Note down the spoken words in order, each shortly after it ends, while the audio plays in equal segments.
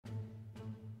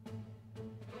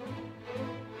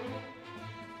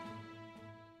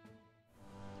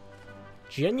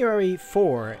January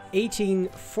 4,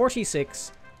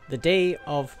 1846, the day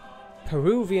of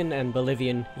Peruvian and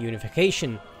Bolivian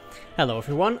unification. Hello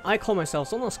everyone, I call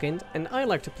myself Zondagskind and I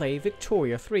like to play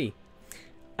Victoria 3.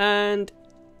 And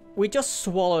we just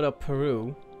swallowed up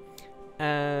Peru,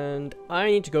 and I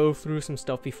need to go through some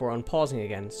stuff before unpausing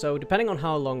again. So depending on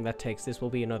how long that takes, this will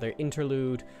be another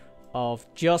interlude of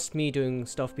just me doing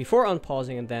stuff before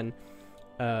unpausing, and then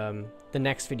the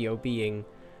next video being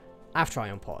after I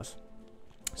unpause.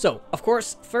 So, of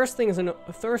course, first thing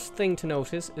to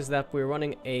notice is that we're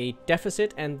running a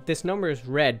deficit, and this number is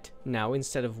red now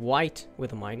instead of white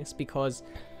with a minus, because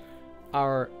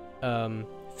our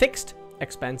fixed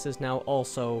expenses now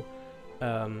also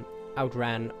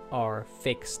outran our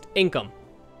fixed income.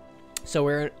 So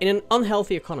we're in an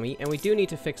unhealthy economy, and we do need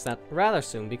to fix that rather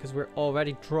soon, because we're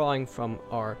already drawing from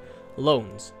our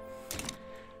loans.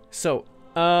 So,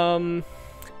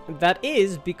 that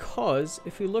is because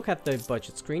if we look at the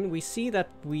budget screen, we see that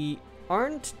we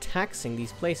aren't taxing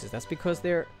these places. That's because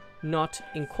they're not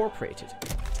incorporated.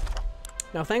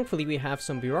 Now, thankfully, we have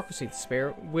some bureaucracy to spare,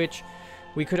 which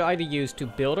we could either use to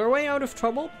build our way out of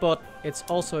trouble, but it's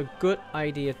also a good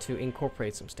idea to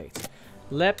incorporate some states.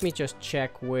 Let me just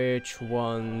check which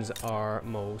ones are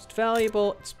most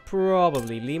valuable. It's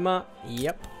probably Lima.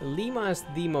 Yep, Lima is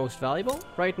the most valuable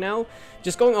right now.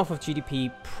 Just going off of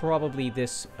GDP, probably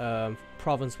this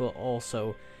province will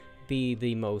also be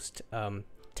the most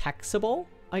taxable,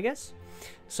 I guess.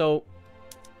 So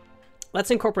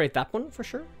let's incorporate that one for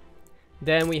sure.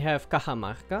 Then we have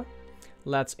Cajamarca.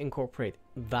 Let's incorporate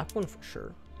that one for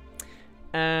sure.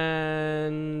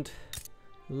 And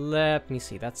let me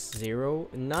see, that's 0,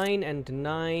 9, and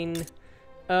 9.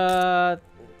 I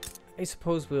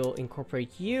suppose we'll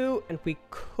incorporate you, and we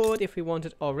could, if we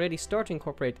wanted, already start to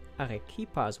incorporate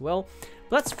Arequipa as well.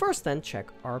 Let's first then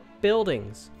check our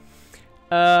buildings.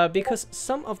 Because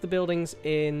some of the buildings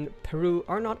in Peru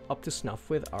are not up to snuff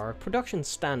with our production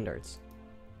standards.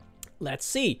 Let's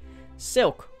see.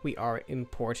 Silk we are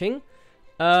importing.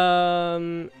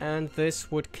 And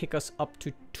this would kick us up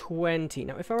to 20.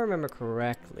 Now, if I remember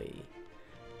correctly,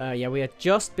 yeah, we had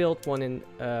just built one in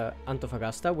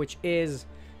Antofagasta, which is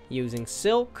using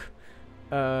silk.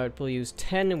 It will use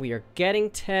 10, and we are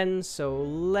getting 10, so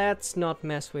let's not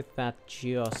mess with that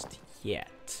just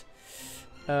yet.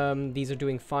 These are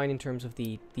doing fine in terms of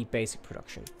the basic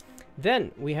production.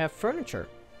 Then we have furniture.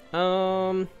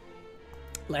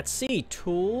 Let's see,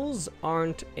 tools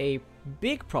aren't a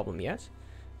big problem yet.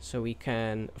 So we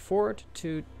can afford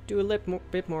to do a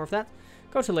bit more of that.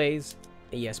 Go to lathes.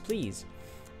 Yes, please.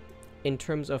 In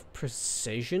terms of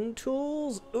precision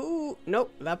tools, ooh,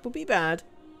 nope, that would be bad.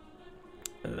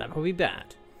 That would be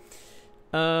bad.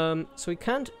 So we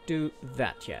can't do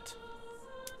that yet.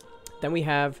 Then we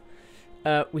have,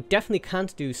 we definitely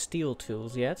can't do steel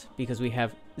tools yet, because we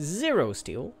have 0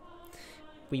 steel.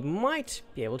 We might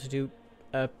be able to do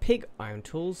pig iron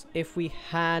tools if we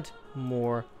had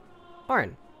more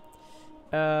iron.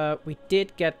 We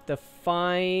did get the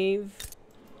 5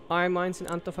 iron mines in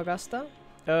Antofagasta.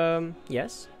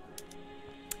 Yes.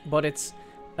 But it's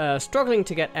struggling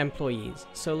to get employees.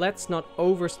 So let's not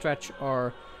overstretch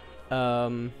our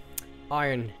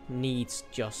iron needs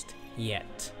just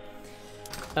yet.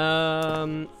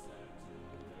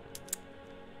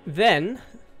 Then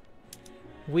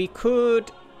we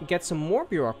could get some more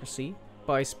bureaucracy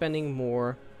by spending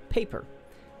more paper.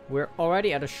 We're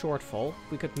already at a shortfall.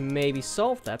 We could maybe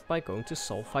solve that by going to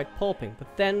sulfide pulping,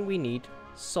 but then we need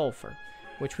sulfur,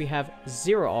 which we have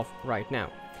 0 of right now.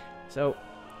 So,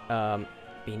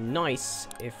 be nice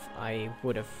if I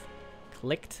would have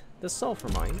clicked the sulfur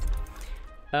mine.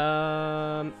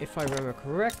 If I remember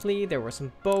correctly, there were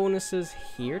some bonuses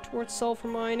here towards sulfur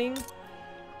mining,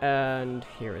 and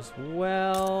here as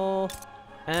well,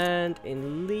 and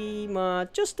in Lima,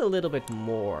 just a little bit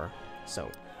more. So,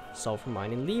 sulfur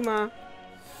mine in Lima,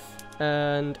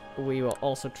 and we will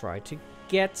also try to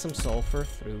get some sulfur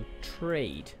through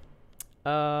trade.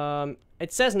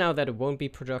 It says now that it won't be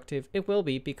productive. It will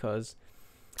be, because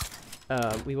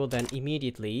we will then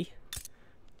immediately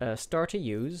start to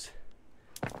use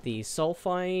the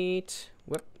sulfite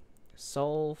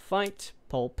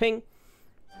pulping,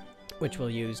 which will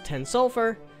use 10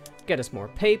 sulfur, get us more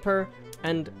paper,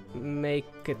 and make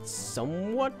it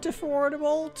somewhat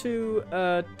affordable to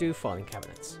do filing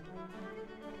cabinets.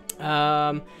 We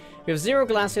have 0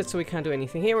 glass yet, so we can't do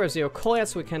anything here. We have 0 coal yet,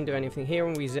 so we can't do anything here.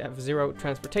 And we have 0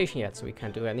 transportation yet, so we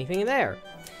can't do anything there.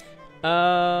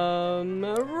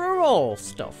 Rural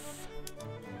stuff.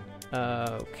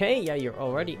 Okay, yeah, you're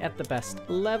already at the best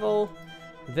level.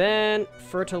 Then,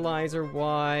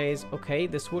 fertilizer-wise, okay,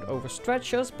 this would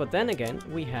overstretch us, but then again,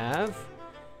 we have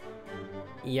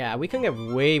Yeah, we can get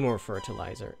way more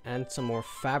fertilizer and some more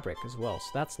fabric as well,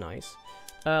 so that's nice.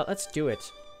 Let's do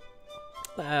it.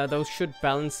 Those should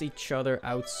balance each other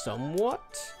out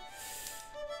somewhat.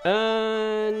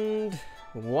 And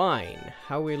wine.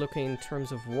 How are we looking in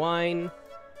terms of wine?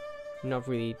 Not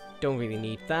really, don't really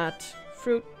need that.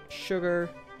 Fruit, sugar,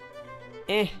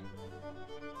 But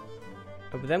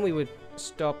then we would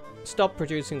stop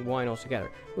producing wine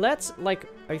altogether. Let's, like,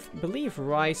 I believe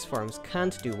rice farms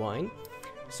can't do wine.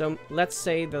 So let's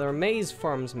say that our maize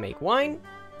farms make wine,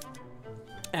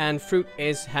 and fruit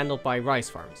is handled by rice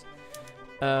farms.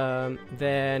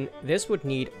 Then this would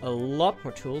need a lot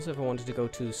more tools if I wanted to go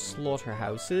to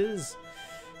slaughterhouses.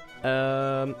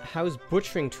 How's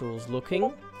butchering tools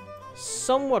looking?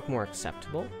 Somewhat more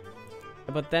acceptable.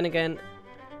 But then again,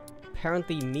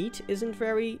 apparently meat isn't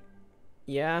very...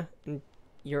 Yeah, and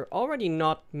you're already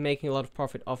not making a lot of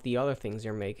profit off the other things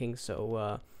you're making,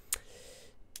 so...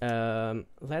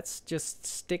 let's just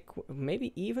stick...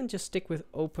 Maybe even just stick with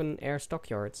open-air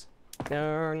stockyards.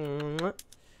 It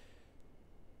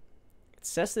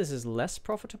says this is less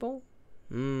profitable?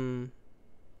 Somehow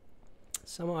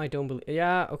I don't believe...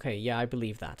 Yeah, okay, yeah, I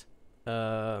believe that.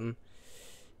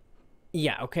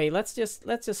 Yeah, okay, let's just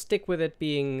stick with it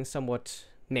being somewhat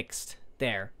mixed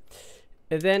there.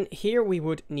 And then here we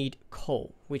would need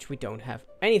coal, which we don't have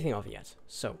anything of yet.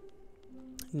 So,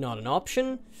 not an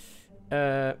option.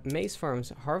 Maize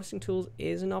farms harvesting tools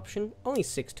is an option. Only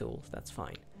 6 tools, that's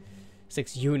fine.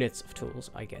 6 units of tools,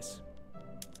 I guess.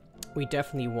 We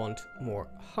definitely want more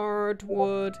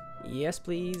hardwood. Yes,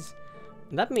 please.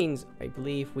 And that means, I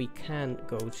believe, we can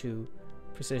go to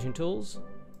precision tools.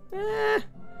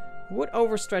 Would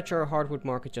overstretch our hardwood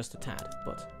market just a tad,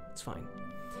 but it's fine.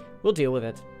 We'll deal with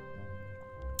it.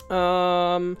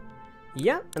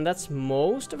 Yeah, and that's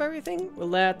most of everything.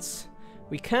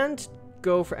 We can't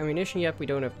go for ammunition yet. We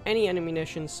don't have any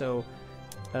ammunition, so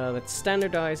let's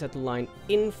standardize at line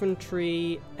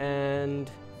infantry and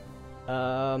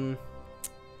add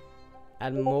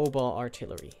mobile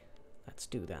artillery. Let's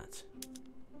do that.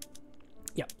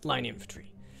 Yeah, line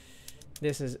infantry.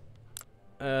 This is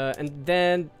and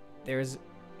then there's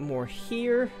more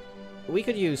here. We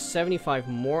could use 75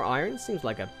 more iron. Seems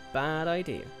like a bad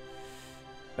idea.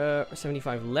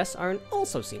 75 less iron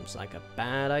also seems like a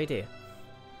bad idea.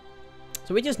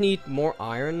 So we just need more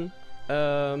iron.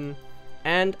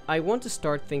 And I want to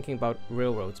start thinking about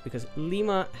railroads, because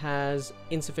Lima has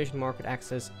insufficient market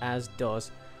access, as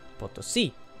does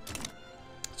Potosi.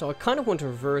 So I kind of want to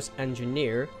reverse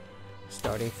engineer,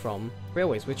 starting from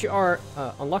railways, which you are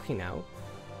unlocking now.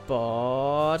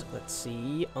 But let's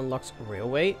see, unlocks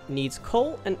railway, needs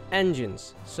coal and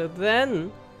engines. So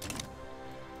then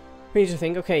we need to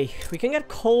think, okay, we can get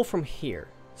coal from here,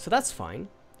 so that's fine.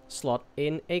 Slot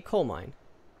in a coal mine,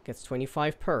 gets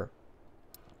 25 per.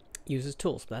 Uses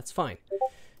tools, but that's fine.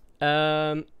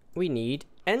 We need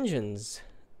engines.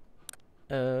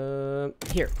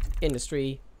 Here,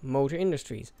 industry, motor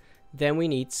industries. Then we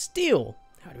need steel.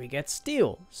 How do we get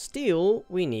steel? Steel,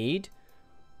 we need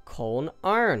coal and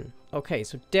iron. Okay,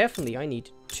 so definitely I need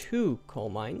 2 coal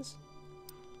mines.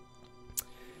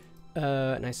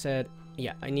 And I said,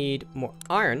 yeah, I need more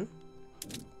iron.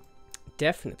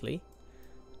 Definitely.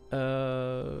 Did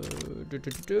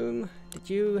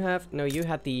you have... No, you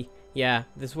had the... Yeah,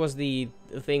 this was the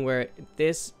thing where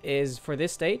this is for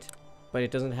this state, but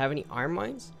it doesn't have any iron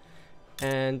mines.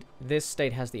 And this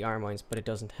state has the iron mines, but it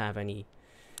doesn't have any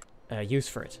use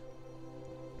for it.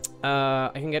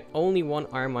 I can get only 1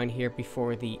 iron mine here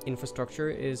before the infrastructure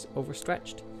is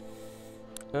overstretched.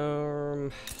 So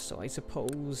I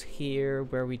suppose here,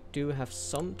 where we do have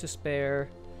some to spare,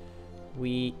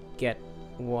 we get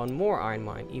 1 more iron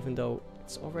mine, even though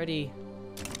it's already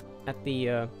at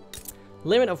the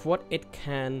limit of what it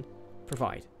can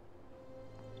provide.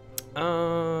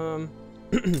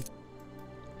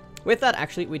 With that,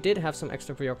 actually, we did have some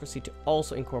extra bureaucracy to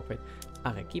also incorporate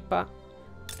Arequipa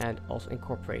and also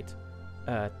incorporate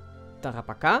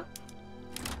Tarapacá.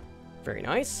 Very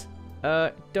nice.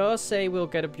 It does say we'll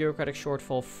get a bureaucratic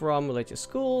shortfall from religious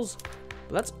schools.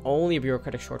 But that's only a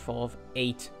bureaucratic shortfall of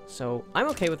 8. So I'm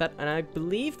okay with that. And I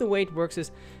believe the way it works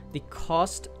is the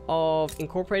cost of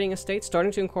incorporating a state,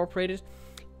 starting to incorporate it,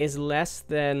 is less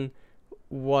than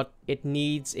what it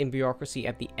needs in bureaucracy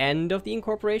at the end of the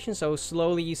incorporation. So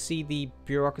slowly you see the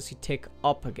bureaucracy tick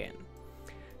up again.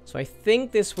 So I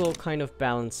think this will kind of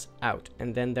balance out.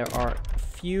 And then there are a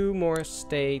few more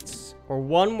states, or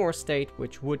 1 more state,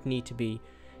 which would need to be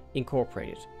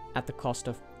incorporated at the cost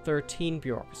of 13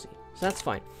 bureaucracy. So that's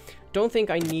fine. Don't think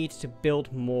I need to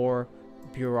build more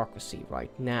bureaucracy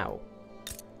right now.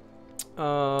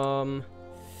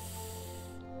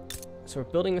 So we're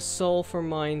building a sulfur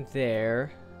mine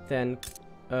there. Then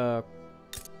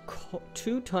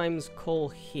 2 times coal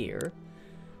here.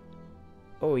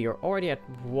 Oh, you're already at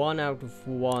 1 out of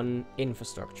 1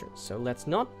 infrastructure. So let's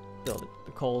not build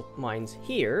the coal mines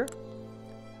here.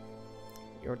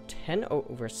 You're 10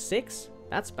 over 6?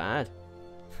 That's bad.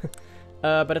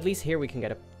 But at least here we can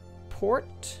get a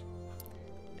port.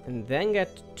 And then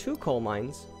get 2 coal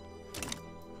mines.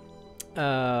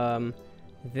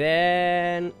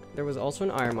 Then there was also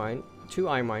an iron mine. 2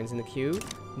 iron mines in the queue.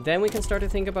 Then we can start to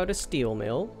think about a steel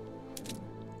mill.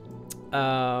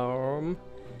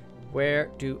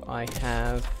 Where do I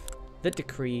have the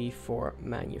decree for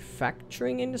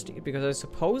manufacturing industry? Because I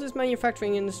suppose it's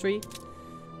manufacturing industry.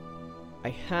 I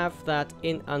have that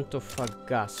in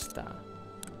Antofagasta.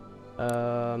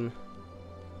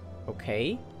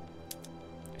 Okay.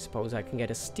 I suppose I can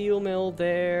get a steel mill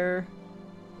there.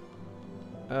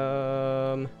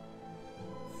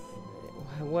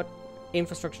 What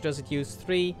infrastructure does it use?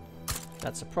 3.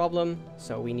 That's a problem.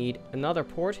 So we need another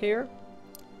port here.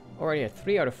 Already at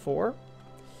 3 out of 4.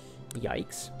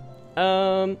 Yikes.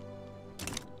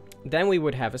 Then we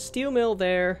would have a steel mill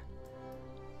there.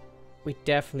 We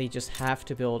definitely just have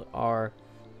to build our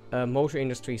motor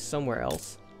industry somewhere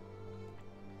else.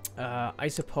 I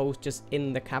suppose just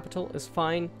in the capital is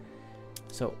fine.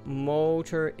 So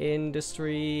motor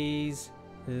industries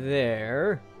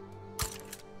there.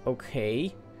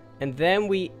 Okay. And then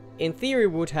we, in theory,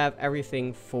 would have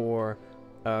everything for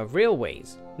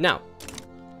railways. Now,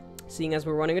 seeing as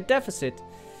we're running a deficit,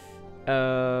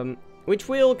 which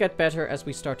will get better as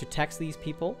we start to tax these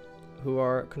people who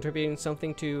are contributing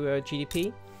something to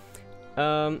GDP.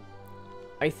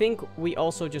 I think we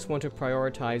also just want to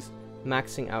prioritize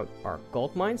maxing out our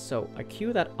gold mines, so I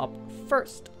queue that up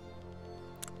first.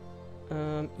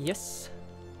 Yes,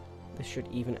 this should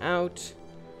even out.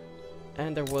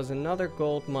 And there was another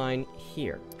gold mine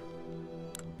here.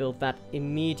 Build that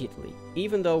immediately.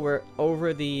 Even though we're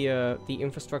over the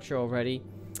infrastructure already,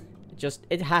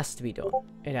 it has to be done.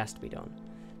 It has to be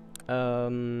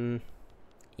done.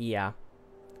 Yeah.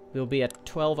 We'll be at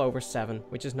 12 over 7,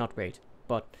 which is not great,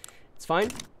 but it's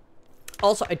fine.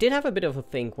 Also, I did have a bit of a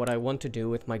think what I want to do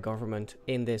with my government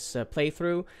in this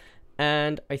playthrough,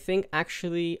 and I think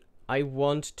actually I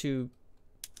want to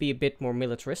be a bit more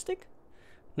militaristic.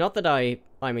 Not that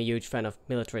I'm a huge fan of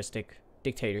militaristic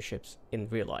dictatorships in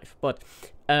real life, but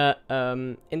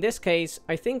in this case,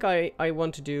 I think I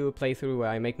want to do a playthrough where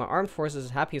I make my armed forces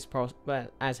as happy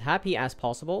as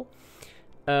possible.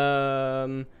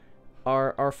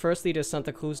 Our first leader,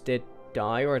 Santa Cruz, did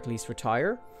die, or at least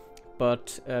retire.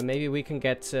 But maybe we can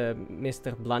get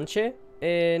Mr. Blanche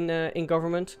in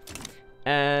government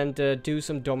and do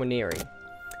some domineering.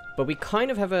 But we kind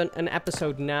of have an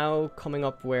episode now coming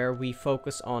up where we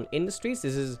focus on industries.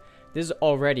 This is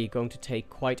already going to take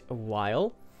quite a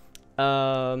while.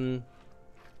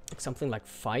 Something like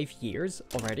 5 years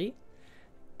already.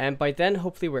 And by then,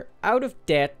 hopefully, we're out of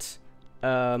debt.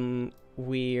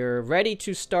 We're ready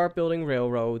to start building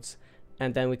railroads.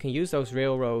 And then we can use those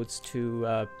railroads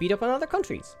to beat up on other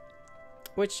countries.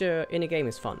 Which in a game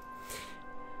is fun.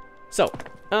 So,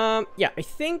 yeah, I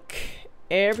think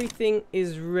everything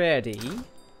is ready.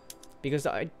 Because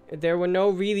there were no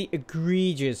really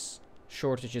egregious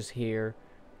shortages here.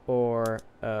 Or,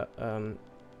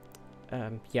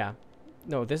 yeah.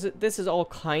 No, this is all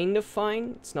kind of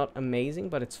fine. It's not amazing,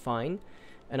 but it's fine.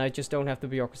 And I just don't have the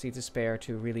bureaucracy to spare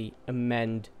to really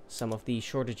amend some of these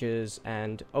shortages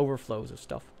and overflows of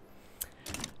stuff.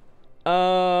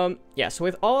 Yeah, so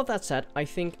with all of that said, I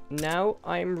think now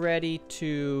I'm ready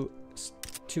to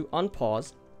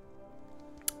unpause.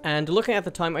 And looking at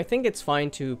the time, I think it's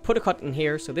fine to put a cut in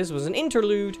here. So this was an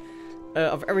interlude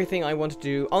of everything I want to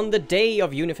do on the day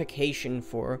of unification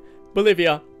for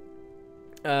Bolivia.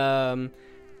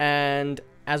 And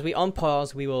as we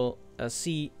unpause, we will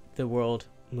see the world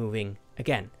moving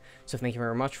again. So thank you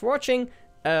very much for watching.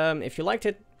 If you liked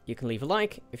it, you can leave a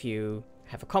like. If you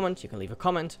have a comment, you can leave a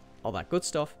comment. All that good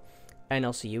stuff. And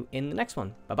I'll see you in the next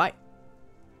one. Bye-bye.